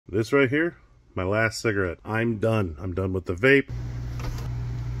This right here, my last cigarette. I'm done. I'm done with the vape.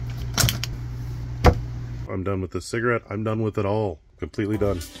 I'm done with the cigarette. I'm done with it all. Completely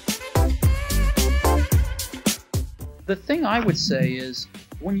done. The thing I would say is,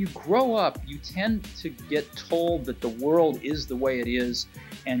 when you grow up, you tend to get told that the world is the way it is,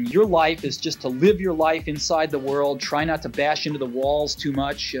 and your life is just to live your life inside the world, try not to bash into the walls too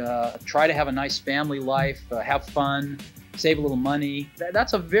much, try to have a nice family life, have fun, save a little money.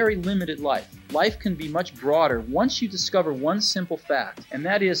 That's a very limited life. Life can be much broader once you discover one simple fact, and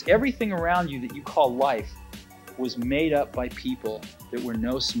that is everything around you that you call life was made up by people that were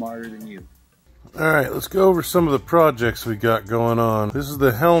no smarter than you. Alright, let's go over some of the projects we got going on. This is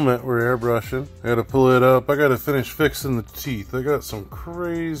the helmet we're airbrushing. I gotta pull it up. I gotta finish fixing the teeth. I got some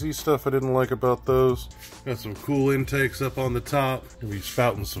crazy stuff I didn't like about those. Got some cool intakes up on the top. Gonna be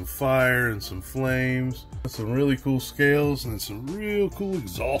spouting some fire and some flames. Got some really cool scales and some real cool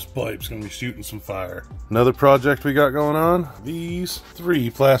exhaust pipes. Gonna be shooting some fire. Another project we got going on. These 3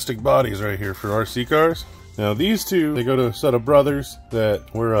 plastic bodies right here for RC cars. Now these two, they go to a set of brothers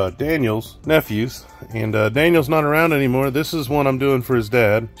that were Daniel's nephews, and Daniel's not around anymore. This is one I'm doing for his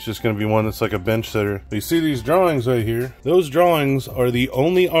dad. It's just going to be one that's like a bench sitter. You see these drawings right here? Those drawings are the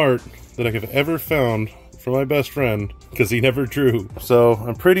only art that I have ever found for my best friend, because he never drew. So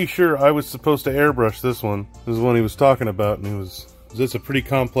I'm pretty sure I was supposed to airbrush this one. This is one he was talking about, and it's a pretty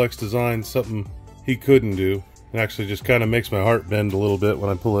complex design, something he couldn't do. It actually just kind of makes my heart bend a little bit when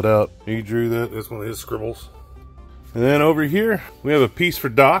I pull it out. He drew that. That's one of his scribbles. And then over here, we have a piece for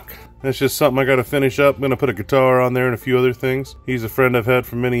Doc. That's just something I got to finish up. I'm going to put a guitar on there and a few other things. He's a friend I've had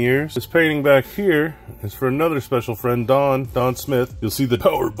for many years. This painting back here is for another special friend, Don Smith. You'll see the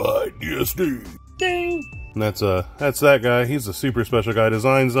Powered by DSD. Ding! And that's that guy. He's a super special guy.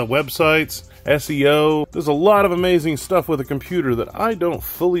 Designs websites, SEO. There's a lot of amazing stuff with a computer that I don't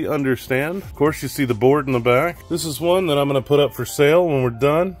fully understand. Of course, you see the board in the back. This is one that I'm going to put up for sale when we're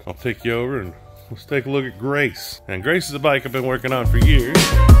done. I'll take you over and let's take a look at Grace. And Grace is a bike I've been working on for years.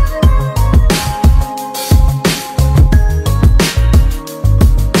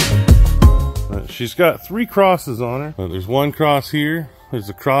 She's got 3 crosses on her. There's one cross here. There's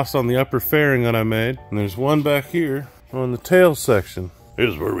a cross on the upper fairing that I made. And there's one back here on the tail section.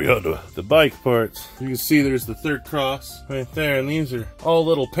 Here's where we had the bike parts. You can see there's the 3rd cross right there, and these are all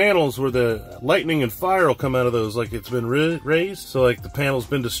little panels where the lightning and fire will come out of those like it's been raised. So like the panel's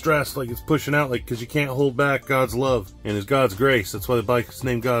been distressed, like it's pushing out, like because you can't hold back God's love and His God's grace. That's why the bike is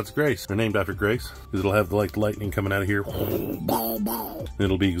named God's Grace. They're named after Grace because it'll have the lightning coming out of here.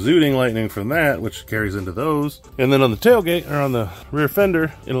 It'll be exuding lightning from that, which carries into those. And then on the tailgate or on the rear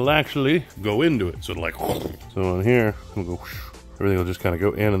fender, it'll actually go into it. So it'll like, so on here, it'll go. Everything will just kind of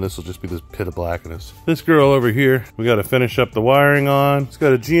go in, and this will just be this pit of blackness. This girl over here, we got to finish up the wiring on. It's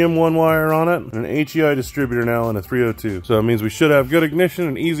got a GM1 wire on it, and an HEI distributor now, and a 302. So it means we should have good ignition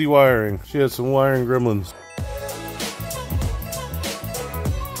and easy wiring. She has some wiring gremlins.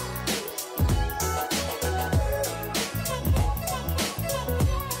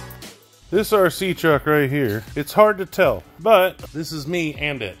 This RC truck right here, it's hard to tell, but this is me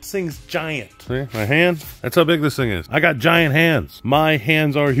and it. This thing's giant. See, my hand? That's how big this thing is. I got giant hands. My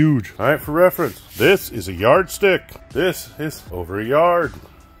hands are huge. All right, for reference, this is a yardstick. This is over a yard.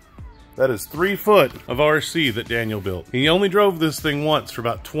 That is 3 foot of RC that Daniel built. He only drove this thing once for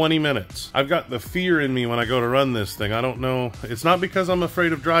about 20 minutes. I've got the fear in me when I go to run this thing. I don't know. It's not because I'm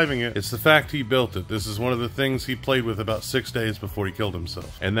afraid of driving it. It's the fact he built it. This is one of the things he played with about 6 days before he killed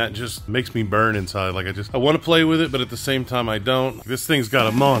himself. And that just makes me burn inside. Like I want to play with it, but at the same time I don't. This thing's got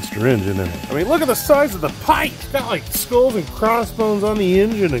a monster engine in it. I mean, look at the size of the pipe. It's got like skulls and crossbones on the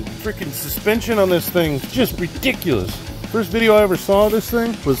engine and freaking suspension on this thing. It's just ridiculous. First video I ever saw of this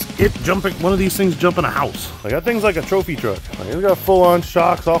thing was one of these things jumping a house. Like that thing's like a trophy truck. Like, it's got full-on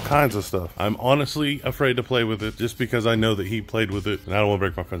shocks, all kinds of stuff. I'm honestly afraid to play with it just because I know that he played with it and I don't want to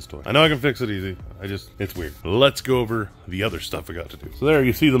break my friend's toy. I know I can fix it easy. It's weird. Let's go over the other stuff I got to do. So there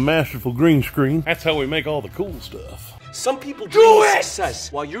you see the masterful green screen. That's how we make all the cool stuff. Some people do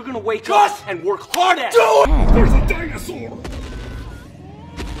success while you're gonna wake up and work hard at it. There's a dinosaur.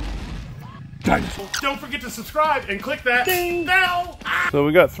 Don't forget to subscribe and click that ding bell. So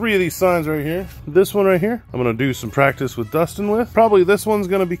we got 3 of these signs right here. This one right here, I'm gonna do some practice with Dustin with. Probably this one's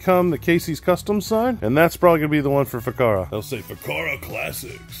gonna become the Casey's Custom sign, and that's probably gonna be the one for Ficarra. They'll say Ficarra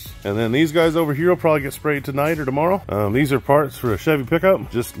Classics. And then these guys over here will probably get sprayed tonight or tomorrow. These are parts for a Chevy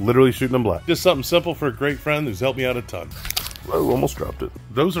pickup, just literally shooting them black. Just something simple for a great friend who's helped me out a ton. Whoa, almost dropped it.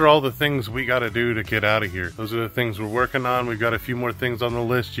 Those are all the things we got to do to get out of here. Those are the things we're working on. We've got a few more things on the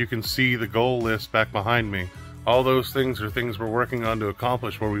list. You can see the goal list back behind me All those things are things we're working on to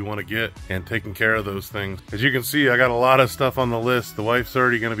accomplish where we want to get and taking care of those things. As you can see, I got a lot of stuff on the list. The wife's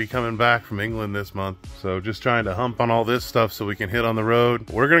already going to be coming back from England this month. So just trying to hump on all this stuff so we can hit on the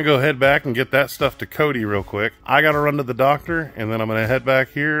road. We're going to go head back and get that stuff to Cody real quick. I got to run to the doctor, and then I'm going to head back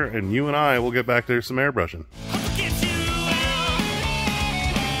here, and you and I will get back there some airbrushing.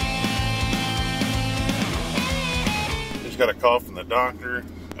 Just got a call from the doctor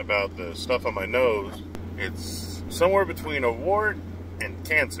about the stuff on my nose. It's somewhere between a wart and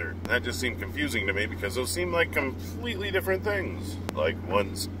cancer. That just seemed confusing to me because those seem like completely different things. Like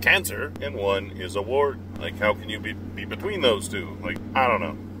one's cancer and one is a wart. Like how can you be between those two? Like, I don't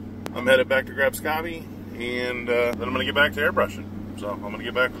know. I'm headed back to grab Scotty, and then I'm gonna get back to airbrushing. So I'm gonna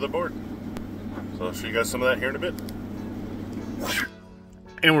get back to the board. So I'll show you guys some of that here in a bit.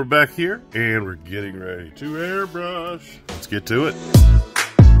 And we're back here, and we're getting ready to airbrush. Let's get to it.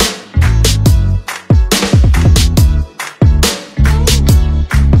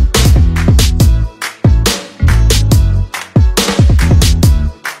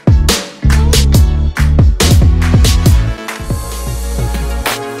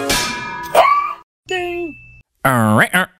 All right.